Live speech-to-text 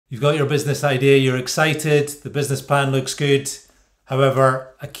You've got your business idea, you're excited, the business plan looks good.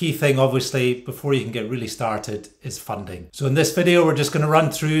 However, a key thing obviously before you can get really started is funding. So in this video, we're just going to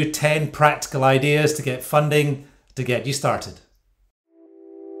run through 10 practical ideas to get funding to get you started.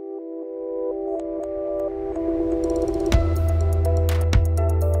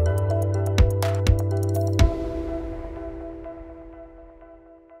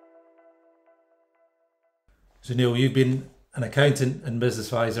 So Neil, you've been an accountant and business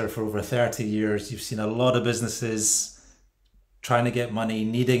advisor for over 30 years. You've seen a lot of businesses trying to get money,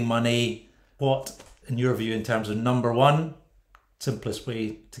 needing money. What, in your view, in terms of number one, simplest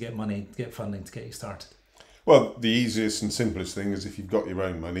way to get money, to get funding, to get you started? Well, the easiest and simplest thing is if you've got your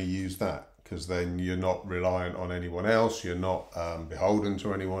own money, use that, because then you're not reliant on anyone else. You're not beholden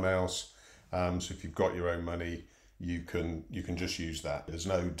to anyone else. So if you've got your own money, you can just use that. There's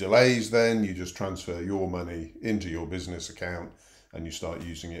no delays then. You just transfer your money into your business account and you start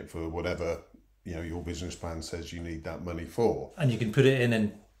using it for whatever your business plan says you need that money for. And you can put it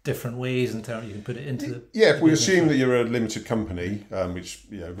in different ways in terms, you can put it into the... Yeah, if we assume that you're a limited company, which,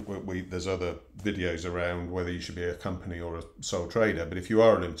 there's other videos around whether you should be a company or a sole trader. But if you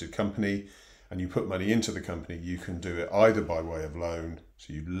are a limited company and you put money into the company, you can do it either by way of loan.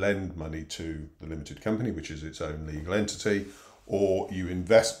 So you lend money to the limited company, which is its own legal entity, or you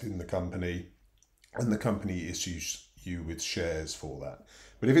invest in the company and the company issues you with shares for that.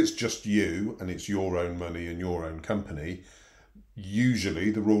 But if it's just you and it's your own money and your own company,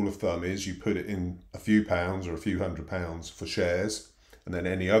 usually the rule of thumb is you put it in a few pounds or a few £100s for shares, and then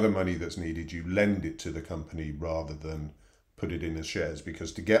any other money that's needed, you lend it to the company rather than put it in as shares.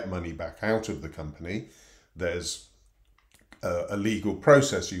 Because to get money back out of the company, there's a legal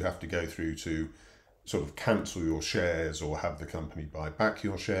process you have to go through to sort of cancel your shares or have the company buy back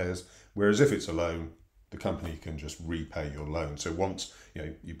your shares. Whereas if it's a loan, the company can just repay your loan. So once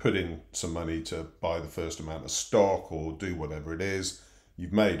you put in some money to buy the first amount of stock or do whatever it is,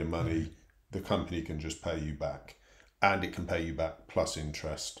 you've made a money, the company can just pay you back. And it can pay you back plus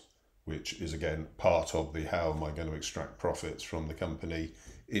interest, which is again part of the how am I going to extract profits from the company.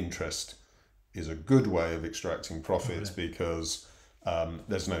 Interest is a good way of extracting profits because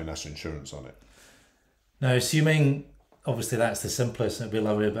there's no national insurance on it. Now, assuming, obviously that's the simplest and it'd be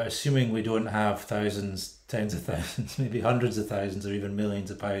lovely, but assuming we don't have thousands, tens of thousands, maybe hundreds of thousands or even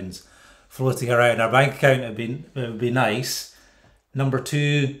millions of pounds floating around in our bank account, it would be nice. Number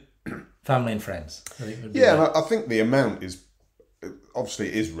two, family and friends. I think would be and I think the amount is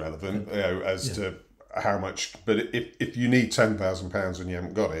obviously relevant as to how much, but if you need £10,000 and you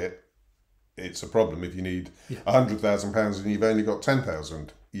haven't got it, it's a problem. If you need £100,000 and you've only got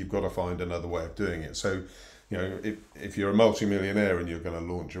 10,000, you've got to find another way of doing it. So, if you're a multi-millionaire and you're going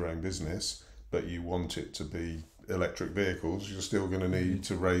to launch your own business, but you want it to be electric vehicles, you're still going to need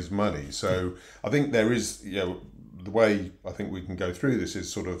to raise money. So I think there is, the way I think we can go through this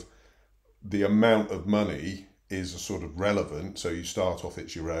is sort of the amount of money is a sort of relevant. So you start off,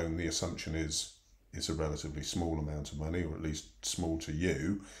 it's your own. The assumption is it's a relatively small amount of money, or at least small to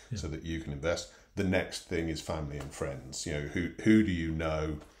you, so that you can invest. The next thing is family and friends. Who do you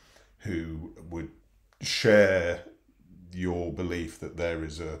know who would share your belief that there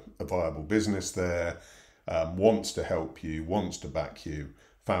is a viable business there, wants to help you, wants to back you.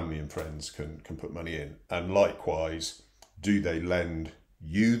 Family and friends can put money in. And likewise, do they lend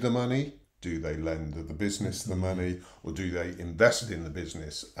you the money? Do they lend the business the money? Or do they invest in the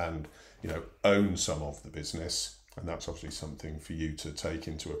business and own some of the business? And that's obviously something for you to take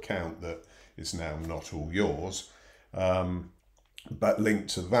into account, that it's now not all yours. But linked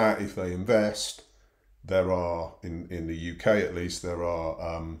to that, if they invest, there are, in the UK at least, there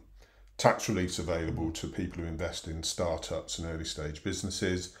are tax reliefs available to people who invest in startups and early stage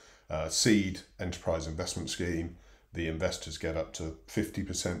businesses. Seed Enterprise Investment Scheme, the investors get up to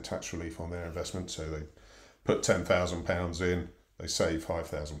 50% tax relief on their investment. So they put £10,000 in, they save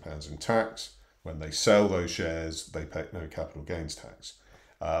 £5,000 in tax. When they sell those shares, they pay no capital gains tax.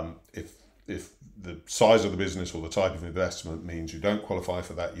 If the size of the business or the type of investment means you don't qualify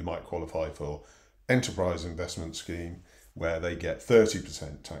for that, you might qualify for Enterprise Investment Scheme, where they get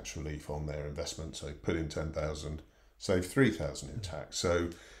 30% tax relief on their investment. So put in 10,000, save 3,000 in tax. So,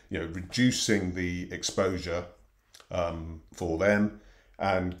 reducing the exposure for them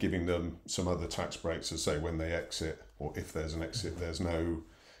and giving them some other tax breaks, as say when they exit, or if there's an exit, there's no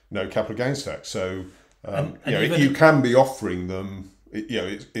capital gains tax. So you can be offering them.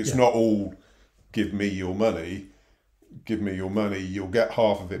 It's not all give me your money. You'll get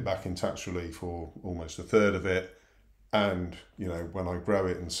half of it back in tax relief, or almost a third of it, and when I grow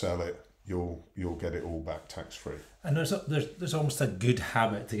it and sell it, you'll get it all back tax free. And there's almost a good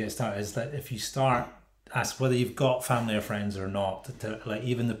habit to get started, is that if you start, ask whether you've got family or friends or not, like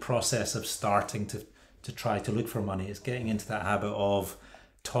even the process of starting to try to look for money is getting into that habit of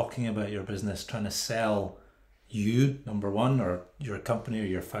talking about your business, trying to sell you, number one, or your company or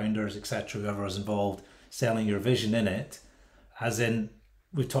your founders, etc., whoever is involved, selling your vision in it, as in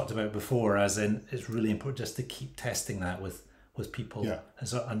we've talked about before, as in it's really important just to keep testing that with people. Yeah.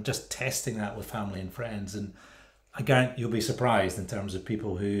 And just testing that with family and friends. And I guarantee you'll be surprised in terms of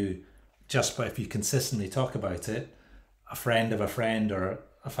people who, just by if you consistently talk about it, a friend of a friend or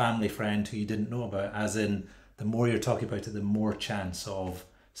a family friend who you didn't know about, as in the more you're talking about it, the more chance of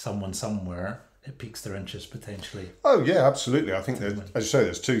someone somewhere it piques their interest potentially. Oh yeah, absolutely. I think there's, as you say,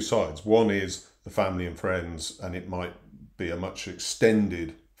 there's two sides. One is the family and friends, and it might be a much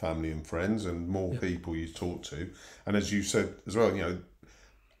extended family and friends and more people you talk to. And as you said as well,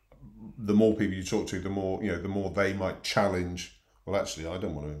 the more people you talk to, the more they might challenge. Well, actually, I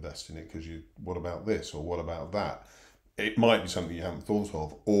don't want to invest in it because what about this or what about that? It might be something you haven't thought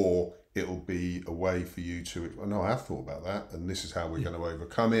of, or it'll be a way for you to, oh, no, I have thought about that, and this is how we're going to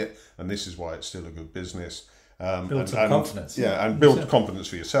overcome it, and this is why it's still a good business. Build some confidence. Yeah, and build confidence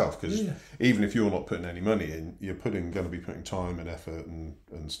for yourself, because even if you're not putting any money in, you're going to be putting time and effort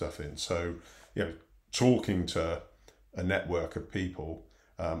and stuff in. So, talking to a network of people,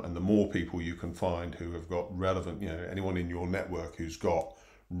 and the more people you can find who have got relevant, anyone in your network who's got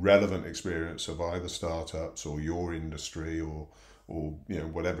relevant experience of either startups or your industry or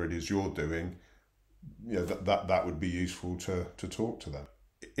whatever it is you're doing, that would be useful to talk to them.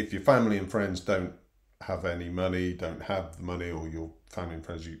 If your family and friends don't have any money, don't have the money, or your family and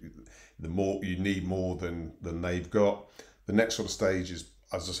friends, you need more than they've got. The next sort of stage is,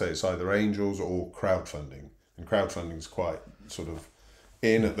 as I say, it's either angels or crowdfunding, and crowdfunding is quite sort of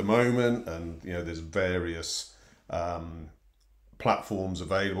in at the moment, and there's various platforms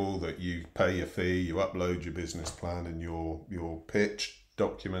available that you pay your fee, you upload your business plan and your pitch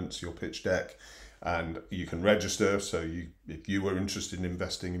documents, your pitch deck, and you can register. So if you were interested in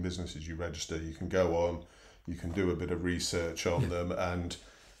investing in businesses, you register, you can go on, you can do a bit of research on them, and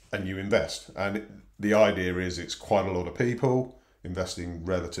you invest. And the idea is it's quite a lot of people investing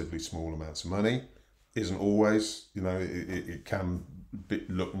relatively small amounts of money. Isn't always, it can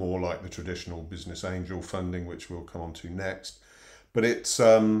look more like the traditional business angel funding, which we'll come on to next. But it's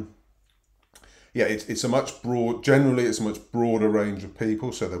it's a much broader range of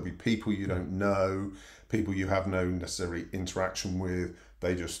people. So there'll be people you don't know, people you have no necessary interaction with.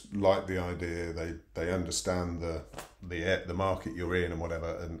 They just like the idea. They understand the market you're in and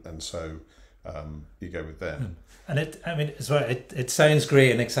whatever, and so you go with them. And it sounds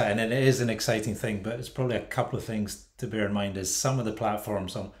great and exciting, and it is an exciting thing. But it's probably a couple of things to bear in mind. Is some of the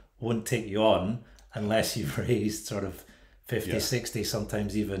platforms won't take you on unless you've raised sort of 50, 60,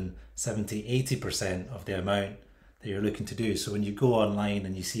 sometimes even 70, 80% of the amount that you're looking to do. So when you go online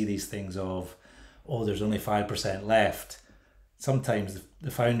and you see these things of, there's only 5% left, sometimes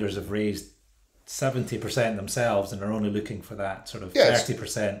the founders have raised 70% themselves and are only looking for that sort of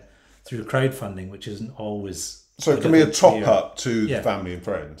 30% through crowdfunding, which isn't always... So it can be a top up to the family and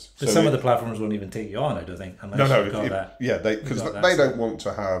friends. But some of the platforms won't even take you on, I don't think, unless you've got that. Yeah, because they don't want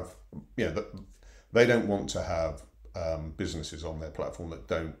to have... they don't want to have businesses on their platform that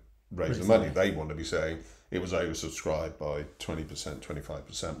don't raise the money. They want to be saying it was oversubscribed by 20%,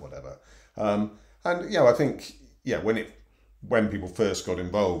 25%, whatever. And I think when people first got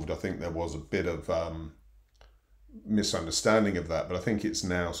involved, I think there was a bit of misunderstanding of that, but I think it's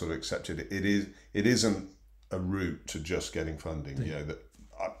now sort of accepted. It isn't a route to just getting funding.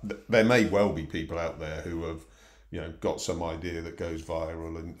 There may well be people out there who have got some idea that goes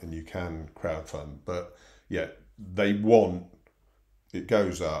viral and you can crowdfund, but they want it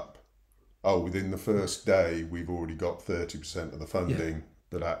goes up. Within the first day we've already got 30% of the funding,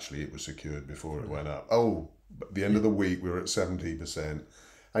 but actually it was secured before it went up. At the end of the week we were at 70%,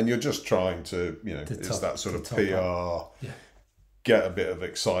 and you're just trying to it's that sort of PR, get a bit of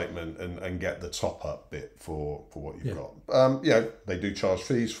excitement and get the top up bit for what you've got. They do charge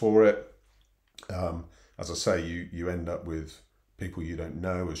fees for it. As I say, you end up with people you don't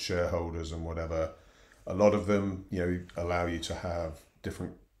know as shareholders and whatever. A lot of them, allow you to have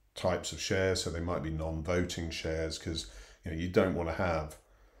different types of shares. So they might be non-voting shares, because you don't want to have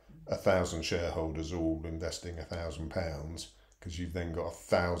 1,000 shareholders all investing £1,000, because you've then got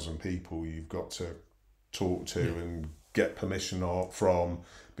 1,000 people you've got to talk to and get permission from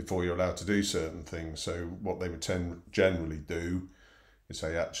before you're allowed to do certain things. So what they would generally do is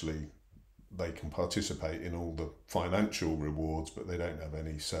say, actually, they can participate in all the financial rewards, but they don't have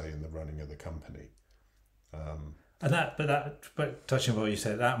any say in the running of the company. But touching on what you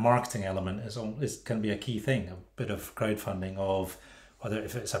said, that marketing element is can be a key thing. A bit of crowdfunding of whether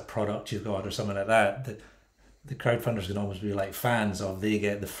if it's a product you've got or something like that. The crowdfunders can almost be like fans of, they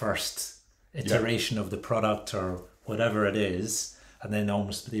get the first iteration of the product or whatever it is, and then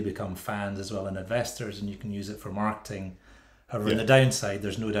almost they become fans as well and investors, and you can use it for marketing. However, on the downside,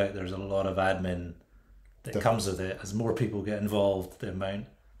 there's no doubt there's a lot of admin that comes with it. As more people get involved, the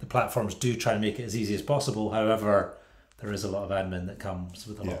platforms do try and make it as easy as possible. However, there is a lot of admin that comes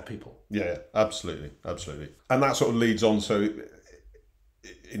with a lot of people. Yeah, absolutely. And that sort of leads on. So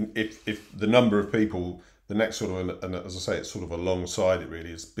if the number of people, the next sort of, and as I say, it's sort of alongside it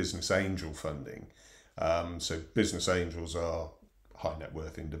really, is business angel funding. So business angels are high net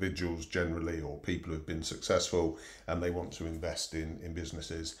worth individuals generally, or people who've been successful and they want to invest in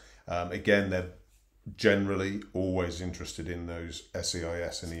businesses. Again, they're generally always interested in those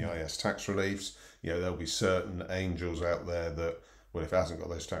SEIS and EIS tax reliefs. There'll be certain angels out there that, well, if it hasn't got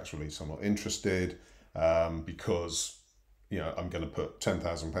those tax reliefs, I'm not interested, because I'm going to put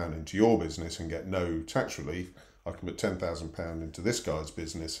 £10,000 into your business and get no tax relief. I can put £10,000 into this guy's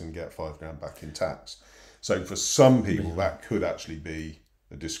business and get £5,000 back in tax. So for some people, that could actually be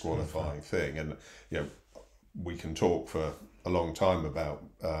a disqualifying thing. And we can talk for a long time about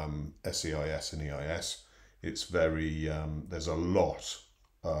SEIS and EIS. It's very there's a lot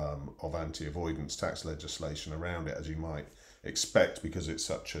of anti-avoidance tax legislation around it, as you might expect, because it's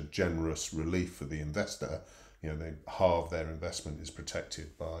such a generous relief for the investor. They halve their investment is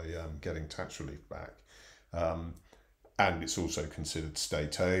protected by getting tax relief back. And it's also considered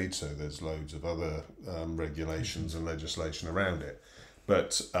state aid, so there's loads of other regulations and legislation around it.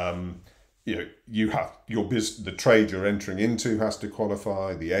 But you have the trade you're entering into has to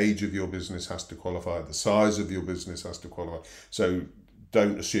qualify, the age of your business has to qualify, the size of your business has to qualify. So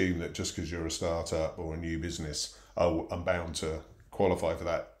don't assume that just because you're a startup or a new business, I'm bound to qualify for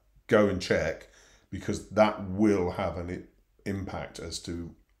that. Go and check, because that will have an impact as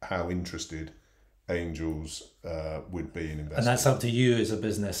to how interested angels would be in investing. And that's up to you as a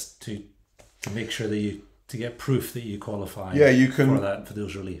business to make sure that to get proof that you qualify for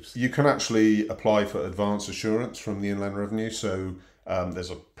those reliefs. You can actually apply for advance assurance from the Inland Revenue. So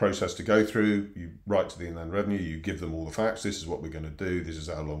there's a process to go through. You write to the Inland Revenue, you give them all the facts. This is what we're going to do. This is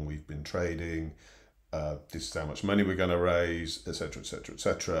how long we've been trading. This is how much money we're going to raise, etc., etc.,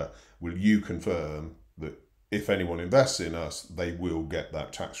 etc. Will you confirm that if anyone invests in us, they will get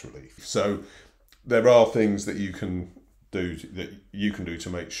that tax relief? So there are things that you can do to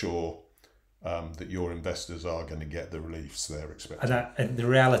make sure that your investors are going to get the reliefs they're expecting. And the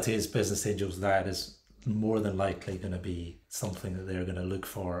reality is, business angels, that is more than likely going to be something that they're going to look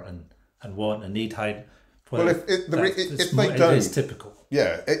for and want and need. Well, if they don't, it is typical.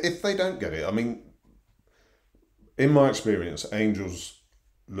 Yeah, if they don't get it, I mean, in my experience, angels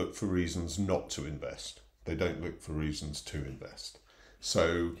look for reasons not to invest. They don't look for reasons to invest.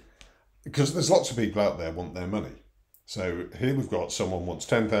 So, because there's lots of people out there want their money. So here we've got someone wants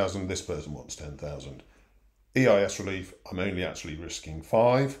 10,000, this person wants 10,000. EIS relief, I'm only actually risking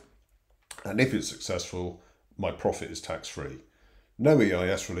 5. And if it's successful, my profit is tax-free. No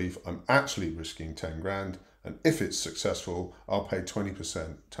EIS relief, I'm actually risking 10 grand. And if it's successful, I'll pay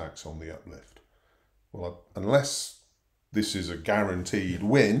 20% tax on the uplift. Well, unless this is a guaranteed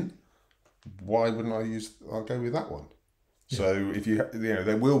win, why wouldn't I'll go with that one. Yeah. So if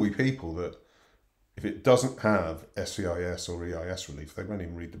there will be people that, if it doesn't have SEIS or EIS relief, they won't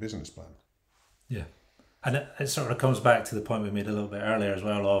even read the business plan. Yeah. And it sort of comes back to the point we made a little bit earlier as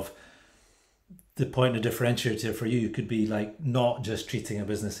well, of the point of differentiator for you could be like not just treating a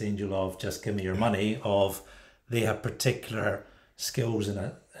business angel of just give me your money, of they have particular skills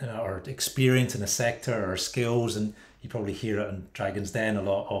or experience in a sector or skills, and you probably hear it on Dragon's Den a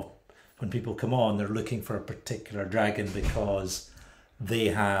lot of when people come on, they're looking for a particular dragon because they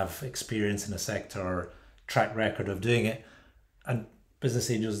have experience in a sector or track record of doing it. And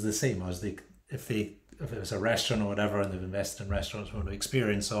business angels are the same, as if it was a restaurant or whatever and they've invested in restaurants with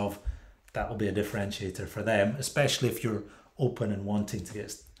experience of, that will be a differentiator for them, especially if you're open and wanting to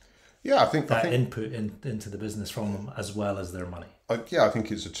get input into the business from them as well as their money. I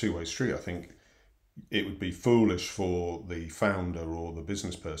think it's a two-way street. I think it would be foolish for the founder or the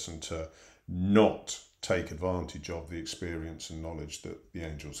business person to not take advantage of the experience and knowledge that the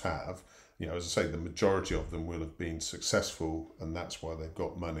angels have. As I say, the majority of them will have been successful, and that's why they've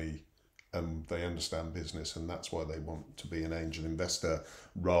got money and they understand business, and that's why they want to be an angel investor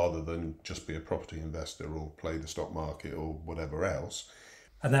rather than just be a property investor or play the stock market or whatever else.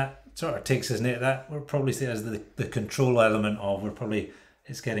 And that sort of takes us, that we'll probably see as the control element of,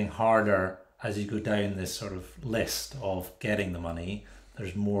 it's getting harder as you go down this sort of list of getting the money,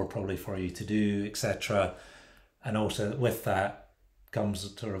 there's more probably for you to do, etc. And also with that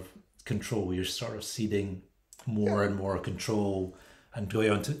comes sort of control. You're sort of ceding more and more control, and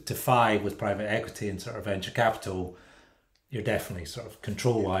going on to 5 with private equity and sort of venture capital, you're definitely sort of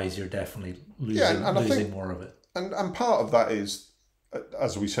control wise, you're definitely losing more of it. And part of that is,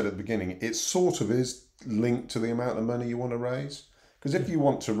 as we said at the beginning, it sort of is linked to the amount of money you want to raise. Because if you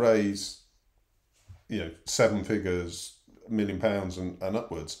want to raise, 7 figures, £1 million and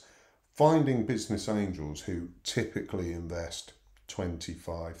upwards, finding business angels who typically invest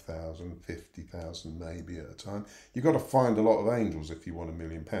 25,000, 50,000 maybe at a time. You've got to find a lot of angels if you want £1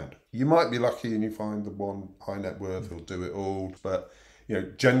 million. You might be lucky and you find the one high net worth who'll do it all, but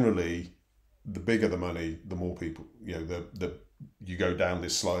generally, the bigger the money, the more people. You go down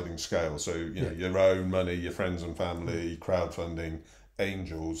this sliding scale. So your own money, your friends and family, crowdfunding,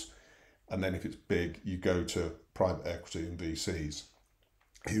 angels, and then if it's big, you go to private equity and VCs,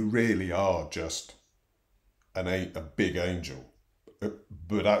 who really are just a big angel.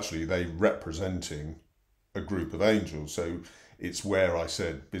 But actually they representing a group of angels. So it's where I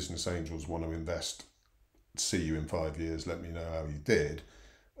said business angels want to invest, see you in 5 years, let me know how you did.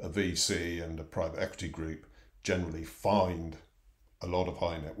 A VC and a private equity group generally find a lot of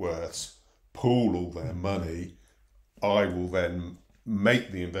high net worths, pool all their money. I will then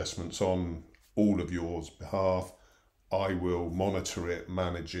make the investments on all of yours behalf. I will monitor it,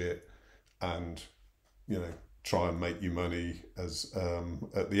 manage it, and try and make you money as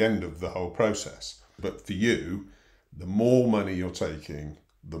at the end of the whole process. But for you, the more money you're taking,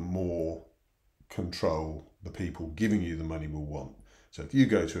 the more control the people giving you the money will want. So if you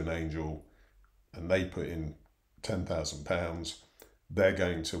go to an angel and they put in £10,000, they're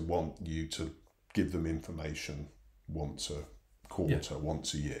going to want you to give them information once a quarter,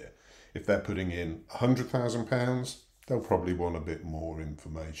 once a year. If they're putting in £100,000, they'll probably want a bit more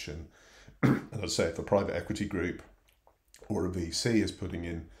information. And I'd say if a private equity group or a VC is putting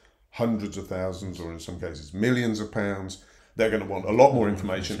in hundreds of thousands, or in some cases millions of pounds, they're going to want a lot more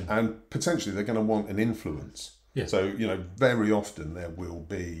information, and potentially they're going to want an influence. Yeah. So, very often there will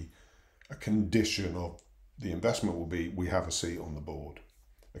be a condition of the investment will be, we have a seat on the board.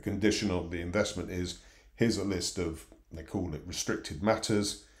 A condition of the investment is, here's a list of, they call it restricted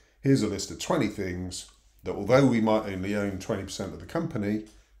matters. Here's a list of 20 things that, although we might only own 20% of the company,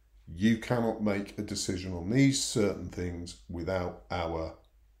 you cannot make a decision on these certain things without our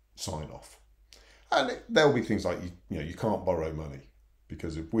sign-off. And there'll be things like, you can't borrow money,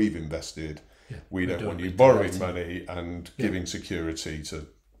 because if we've invested, we don't want you borrowing money and giving security to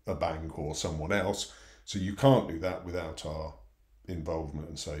a bank or someone else. So you can't do that without our involvement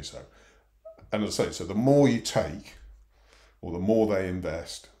and say so. And as I say, so the more you take, or the more they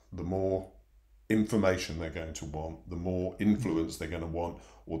invest, the more information they're going to want, the more influence they're going to want,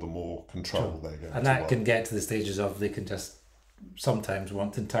 or the more control they're going to want. And that can get to the stages of they can just sometimes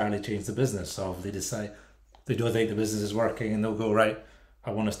want to entirely change the business. So if they decide they don't think the business is working, and they'll go, right,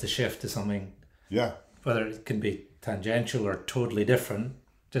 I want us to shift to something, whether it can be tangential or totally different,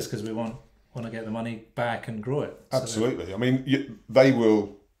 just because we want to get the money back and grow it. Absolutely. So I mean, they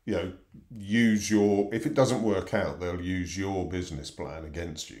will, use if it doesn't work out, they'll use your business plan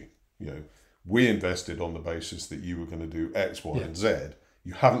against you. We invested on the basis that you were going to do X, Y, and Z.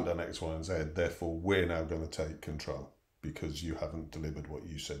 You haven't done X, Y, and Z. Therefore, we're now going to take control because you haven't delivered what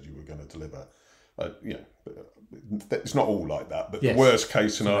you said you were going to deliver. It's not all like that, but the worst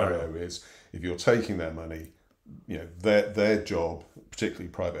case scenario is if you're taking their money, their job, particularly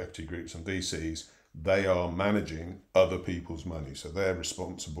private equity groups and VCs, they are managing other people's money. So they're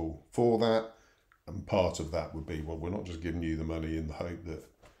responsible for that. And part of that would be, well, we're not just giving you the money in the hope that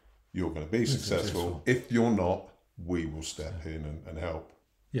you're going to be successful. If you're not, we will step in and help.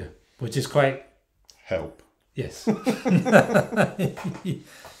 Yeah, which is quite... Help. Yes.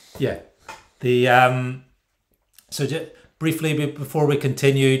 Yeah. So just briefly, before we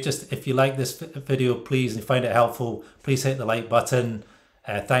continue, just if you like this video, please, and you find it helpful, please hit the like button.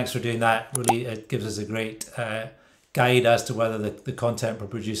 Thanks for doing that. Really, it gives us a great guide as to whether the content we're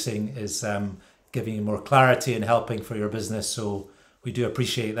producing is giving you more clarity and helping for your business. So we do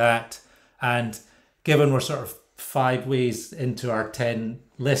appreciate that. And given we're sort of 5 ways into our 10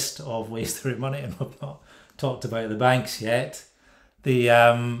 list of ways to raise money, and we've not talked about the banks yet,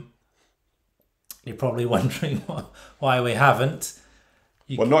 you're probably wondering why we haven't.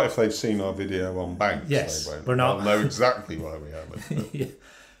 Well, not if they've seen our video on banks. Yes, they won't. We're not. They'll know exactly why we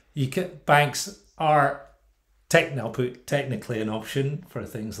haven't. Banks are technically an option for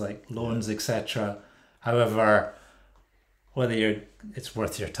things like loans, etc. However, whether it's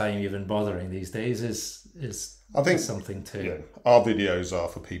worth your time even bothering these days is I think something to. Yeah, our videos are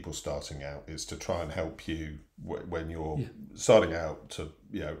for people starting out. It's to try and help you when you're starting out to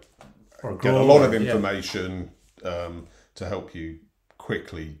Or get a grow, lot of information to help you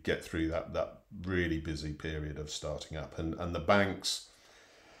quickly get through that really busy period of starting up. And the banks,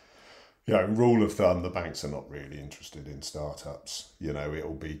 rule of thumb, the banks are not really interested in startups.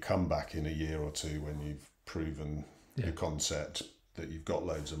 It'll be come back in a year or two when you've proven your concept that you've got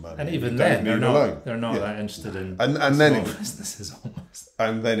loads of money. And even then, they're not that interested in and then businesses almost.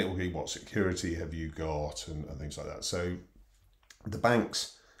 And then it will be what security have you got and things like that. So the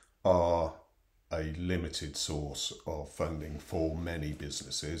banks are a limited source of funding for many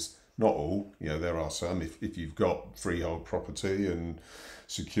businesses. Not all, there are some. If you've got freehold property and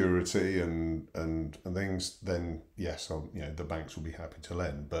security and things, then yes, the banks will be happy to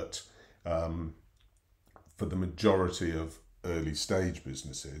lend. But for the majority of early stage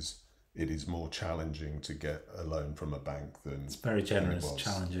businesses, it is more challenging to get a loan from a bank than it's very generous,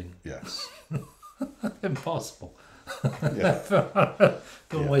 challenging. Yes. Impossible. Yeah.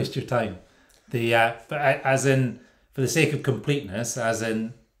 Don't waste your time. But as in, for the sake of completeness, as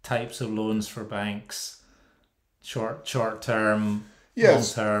in types of loans for banks, short term, long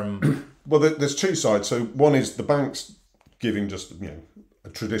term. Well, there's two sides. So one is the banks giving just a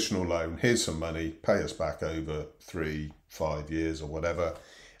traditional loan. Here's some money, pay us back over 3-5 years or whatever.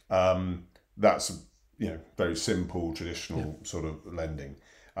 That's very simple traditional sort of lending.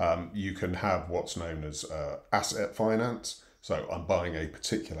 You can have what's known as asset finance. So I'm buying a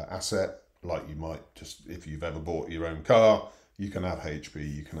particular asset, like you might just, if you've ever bought your own car, you can have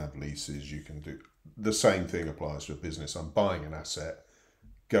HB, you can have leases, you can do the same thing applies to a business. I'm buying an asset,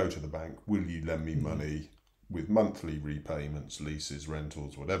 go to the bank, will you lend me money with monthly repayments, leases,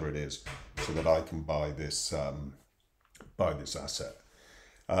 rentals, whatever it is, so that I can buy this asset.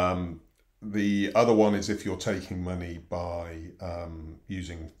 The other one is if you're taking money by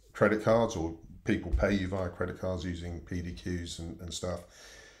using credit cards, or people pay you via credit cards using PDQs and stuff.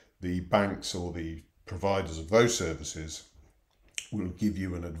 The banks or the providers of those services will give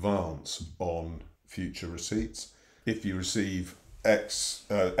you an advance on future receipts. If you receive X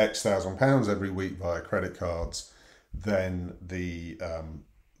 £1,000 every week via credit cards, then the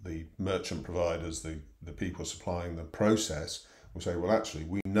merchant providers, the people supplying the process, will say, well, actually,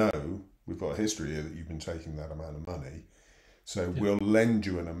 we know we've got a history here that you've been taking that amount of money, so we'll lend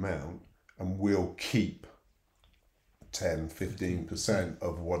you an amount and we'll keep 10-15%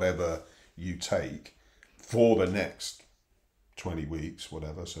 of whatever you take for the next 20 weeks,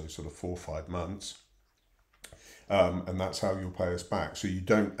 whatever, so sort of 4 or 5 months. And that's how you'll pay us back. So you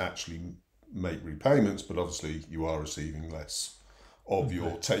don't actually make repayments, but obviously you are receiving less of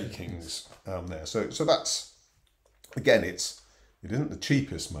your takings there. So that's, again, it isn't the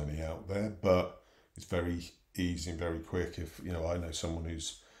cheapest money out there, but it's very easy and very quick. If I know someone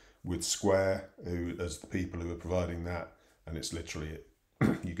who's with Square, who as the people who are providing that, and it's literally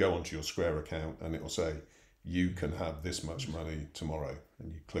you go onto your Square account and it will say you can have this much money tomorrow,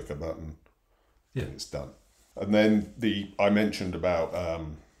 and you click a button and it's done. And then I mentioned about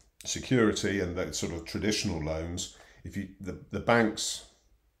security and that sort of traditional loans. If the banks,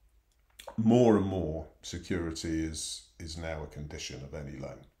 more and more security is now a condition of any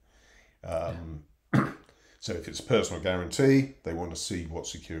loan. So if it's a personal guarantee, they want to see what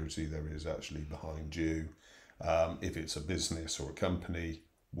security there is actually behind you. If it's a business or a company,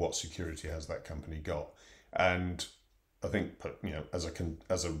 what security has that company got? And I think as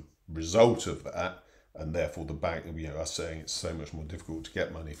a result of that, and therefore the bank, us saying it's so much more difficult to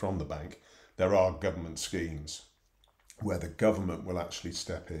get money from the bank, there are government schemes where the government will actually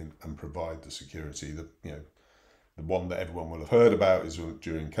step in and provide the security. The one that everyone will have heard about is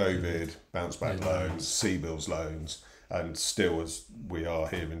during COVID, bounce back loans, CBILS loans, and still, as we are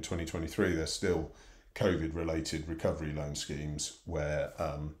here in 2023, there's still COVID-related recovery loan schemes where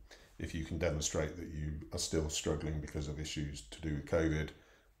if you can demonstrate that you are still struggling because of issues to do with COVID,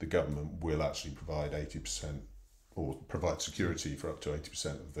 the government will actually provide 80% or provide security for up to 80%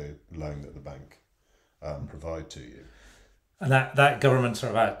 of the loan that the bank provide to you. And that government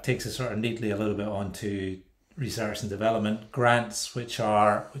sort of takes us sort of neatly a little bit onto research and development grants, which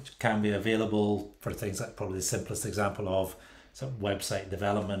can be available for things like, probably the simplest example of some website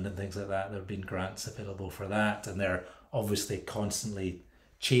development and things like that. There have been grants available for that, and they're obviously constantly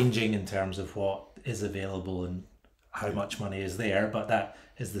changing in terms of what is available and how much money is there, but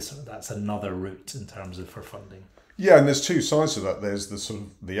that's another route in terms of for funding. Yeah, and there's two sides to that. There's the sort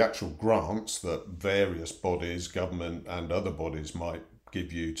of the actual grants that various bodies, government and other bodies, might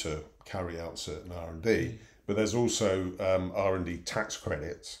give you to carry out certain R&D. But there's also R&D tax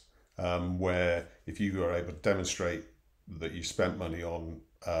credits, where if you are able to demonstrate that you spent money on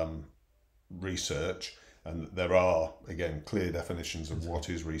research, and there are, again, clear definitions of what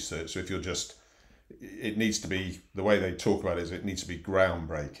is research. So if you're just, it needs to be, the way they talk about it is it needs to be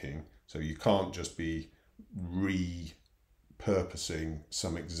groundbreaking. So you can't just be repurposing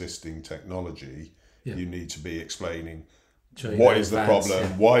some existing technology. Yeah. You need to be explaining Showing what the is the advance,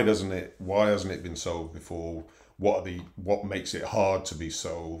 problem, yeah. why hasn't it been solved before, what makes it hard to be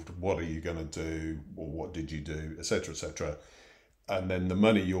solved, what are you going to do, or what did you do, etc., etc. And then the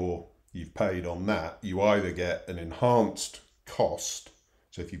money you've paid on that, you either get an enhanced cost.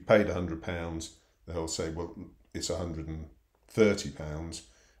 So if you paid £100, they'll say, well, it's £130,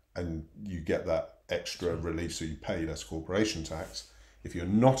 and you get that extra relief, so you pay less corporation tax. If you're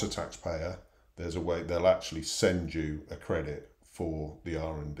not a taxpayer, there's a way they'll actually send you a credit for the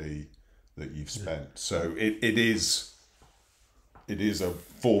R&D that you've spent. So it is a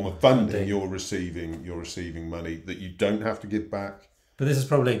form of funding. You're receiving money that you don't have to give back. But this is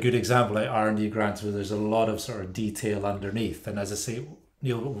probably a good example, like R&D grants, where there's a lot of sort of detail underneath. And as I say,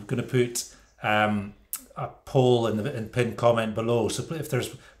 Neil, we're going to put a poll in the pinned comment below. So if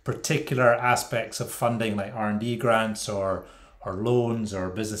there's particular aspects of funding like R&D grants or loans or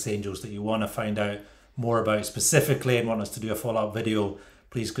business angels that you want to find out more about specifically and want us to do a follow-up video,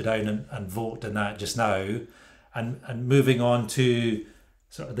 please go down and vote in that just now. And moving on to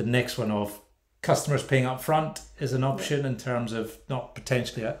sort of the next one of customers paying up front is an option in terms of not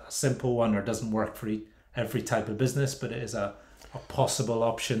potentially a simple one or doesn't work for every type of business, but it is a possible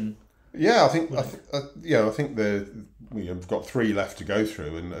option. Yeah, I think we've got 3 left to go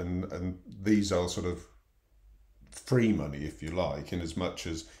through, and these are sort of free money, if you like, in as much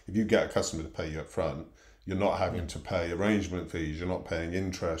as if you get a customer to pay you up front, you're not having to pay arrangement fees, you're not paying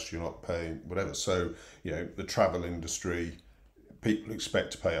interest, you're not paying whatever. So, the travel industry, people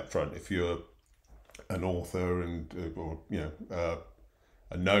expect to pay up front. If you're an author or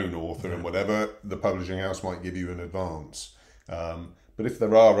a known author and whatever, the publishing house might give you an advance. But if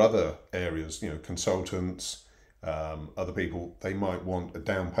there are other areas, consultants, other people, they might want a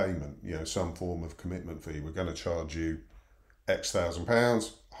down payment, some form of commitment fee. We're going to charge you X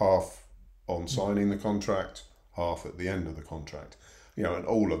 £1,000, half on signing the contract, half at the end of the contract. And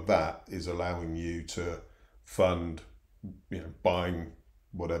all of that is allowing you to fund, buying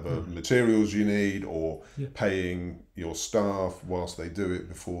whatever materials you need, or paying your staff whilst they do it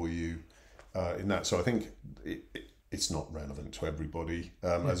before you in that. So I think it's not relevant to everybody,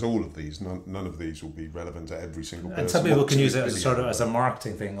 as all of these. None of these will be relevant to every single person. And some people can use it as sort of as a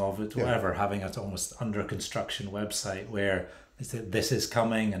marketing thing of it, whatever, having it almost under construction website where they say this is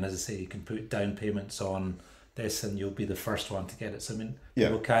coming, and as I say, you can put down payments on this, and you'll be the first one to get it. So I mean,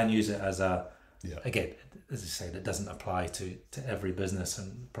 people can use it as a again, as I said, it doesn't apply to every business,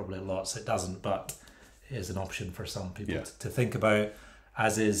 and probably lots it doesn't, but it is an option for some people to think about.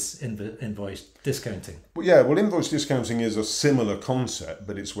 As is invoice discounting. Well, invoice discounting is a similar concept,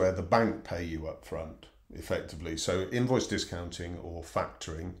 but it's where the bank pay you up front, effectively. So invoice discounting or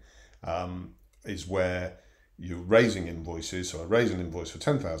factoring is where you're raising invoices. So I raise an invoice for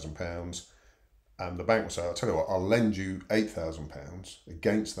 £10,000, and the bank will say, I'll tell you what, I'll lend you £8,000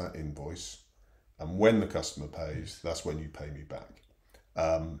 against that invoice, and when the customer pays, that's when you pay me back.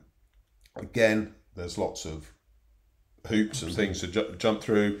 Again, there's lots of hoops and things to jump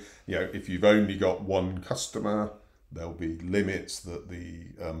through. If you've only got one customer, there'll be limits that the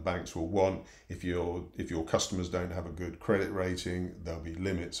banks will want. If your customers don't have a good credit rating, there'll be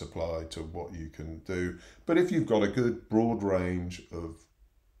limits applied to what you can do. But if you've got a good broad range of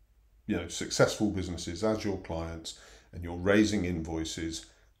successful businesses as your clients, and you're raising invoices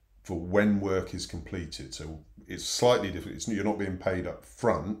for when work is completed, so it's slightly different. You're not being paid up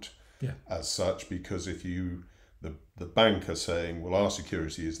front as such, because if the bank are saying, well, our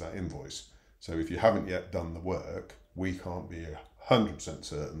security is that invoice. So if you haven't yet done the work, we can't be 100%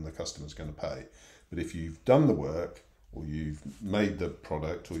 certain the customer's going to pay. But if you've done the work, or you've made the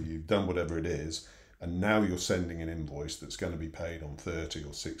product, or you've done whatever it is, and now you're sending an invoice that's going to be paid on 30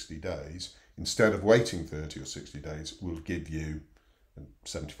 or 60 days, instead of waiting 30 or 60 days, we'll give you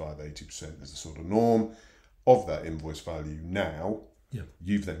 75, 80% is the sort of norm of that invoice value now.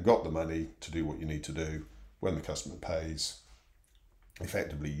 You've then got the money to do what you need to do. When the customer pays,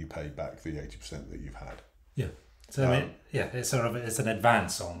 effectively you pay back the 80% that you've had. So I mean, it's an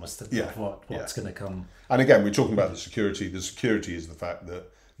advance almost of what's going to come. And again, we're talking about the security. The security is the fact that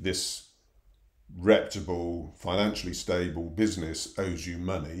this reputable, financially stable business owes you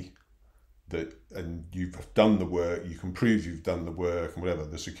money, and you've done the work. You can prove you've done the work and whatever.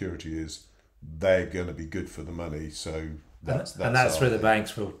 The security is they're going to be good for the money. So that's where the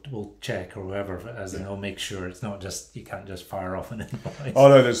banks will check, or whoever, as in they'll make sure it's not just, you can't just fire off an invoice. Oh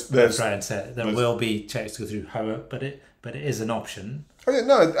no, there's try and set. There will be checks to go through but it is an option. Oh yeah,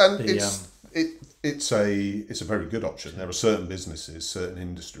 no, and it's a very good option. There are certain businesses, certain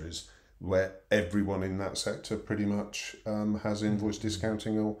industries where everyone in that sector pretty much has invoice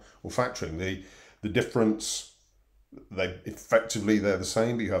discounting or factoring. The difference, they're the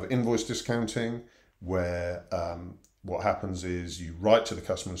same, but you have invoice discounting where what happens is you write to the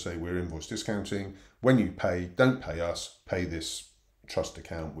customer and say, we're invoice discounting. When you pay, don't pay us, pay this trust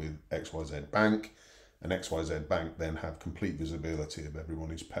account with XYZ Bank. And XYZ Bank then have complete visibility of everyone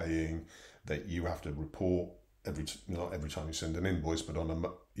who's paying, that you have to report not every time you send an invoice, but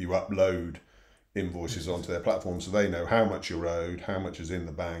you upload invoices onto their platform so they know how much you're owed, how much is in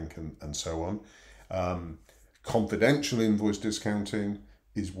the bank, and so on. Confidential invoice discounting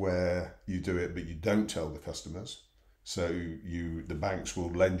is where you do it, but you don't tell the customers. So the banks will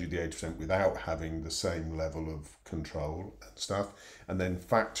lend you the 8% without having the same level of control and stuff. And then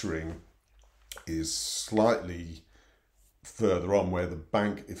factoring is slightly further on, where the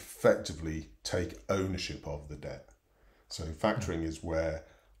bank effectively take ownership of the debt. So factoring is where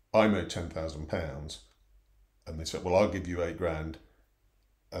I'm owed £10,000 and they say, well, I'll give you £8,000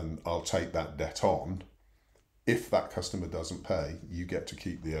 and I'll take that debt on. If that customer doesn't pay, you get to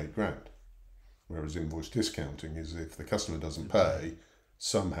keep the £8,000. Whereas invoice discounting is if the customer doesn't pay,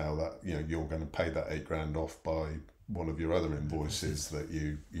 somehow that you're going to pay that £8,000 off by one of your other invoices that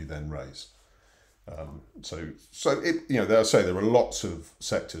you then raise. So there are lots of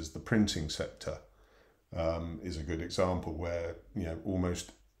sectors. The printing sector is a good example where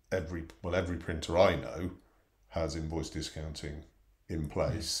almost every printer I know has invoice discounting in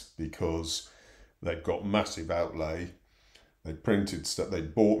place because they've got massive outlay. They printed stuff. They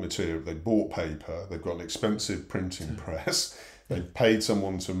bought material. They bought paper. They've got an expensive printing press. They've paid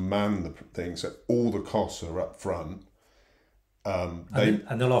someone to man the things. So all the costs are up front. And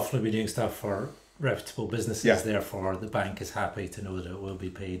they'll often be doing stuff for reputable businesses. Therefore, the bank is happy to know that it will be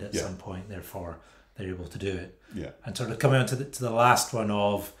paid at some point. Therefore, they're able to do it. Yeah. And sort of coming on to the last one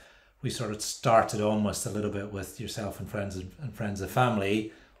of, we sort of started almost a little bit with yourself and friends and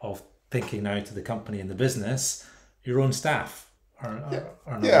family of thinking now to the company and the business. Your own staff are a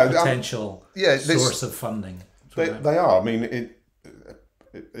potential source of funding. They are. I mean,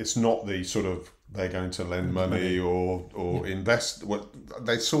 it's not the sort of they're going to lend money or invest. What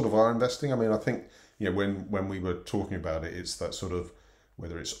they sort of are investing. I mean, I think when we were talking about it, it's that sort of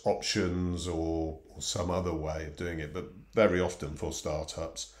whether it's options or some other way of doing it. But very often for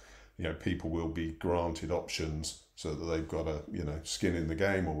startups, people will be granted options so that they've got a skin in the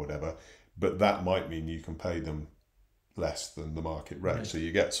game or whatever. But that might mean you can pay them less than the market rate. Right. So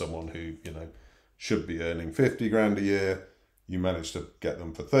you get someone who should be earning $50,000 a year. You manage to get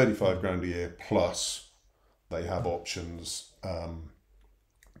them for $35,000 a year, plus they have options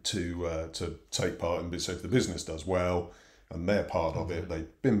to take part in. So if the business does well and they're part of it,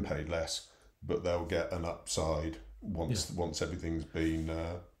 they've been paid less, but they'll get an upside once everything's been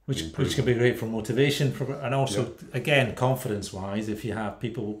which can be great for motivation and also again confidence-wise. If you have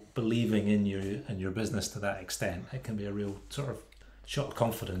people believing in you and your business to that extent, it can be a real sort of shot of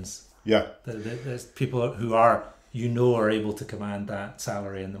confidence. Yeah, there's people who are able to command that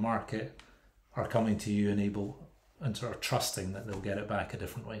salary in the market are coming to you and sort of trusting that they'll get it back a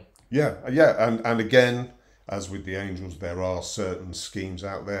different way. Yeah, and again, as with the angels, there are certain schemes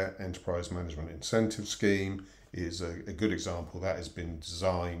out there. Enterprise Management Incentive Scheme is a good example that has been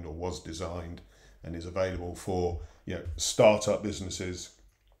designed or was designed and is available for startup businesses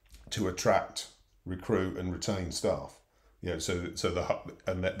to attract, recruit, and retain staff. And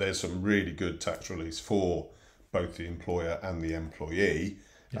there's some really good tax relief for both the employer and the employee.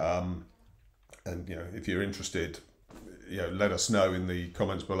 And if you're interested, let us know in the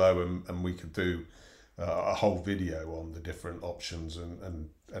comments below, and we could do a whole video on the different options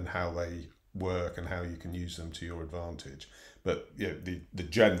and how they work and how you can use them to your advantage. But the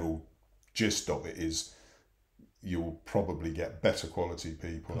general gist of it is you'll probably get better quality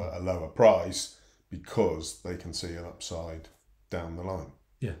people at a lower price because they can see an upside down the line.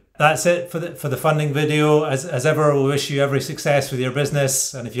 Yeah, that's it for the funding video. As ever, we wish you every success with your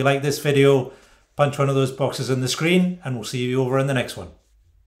business. And if you like this video, punch one of those boxes on the screen, and we'll see you over in the next one.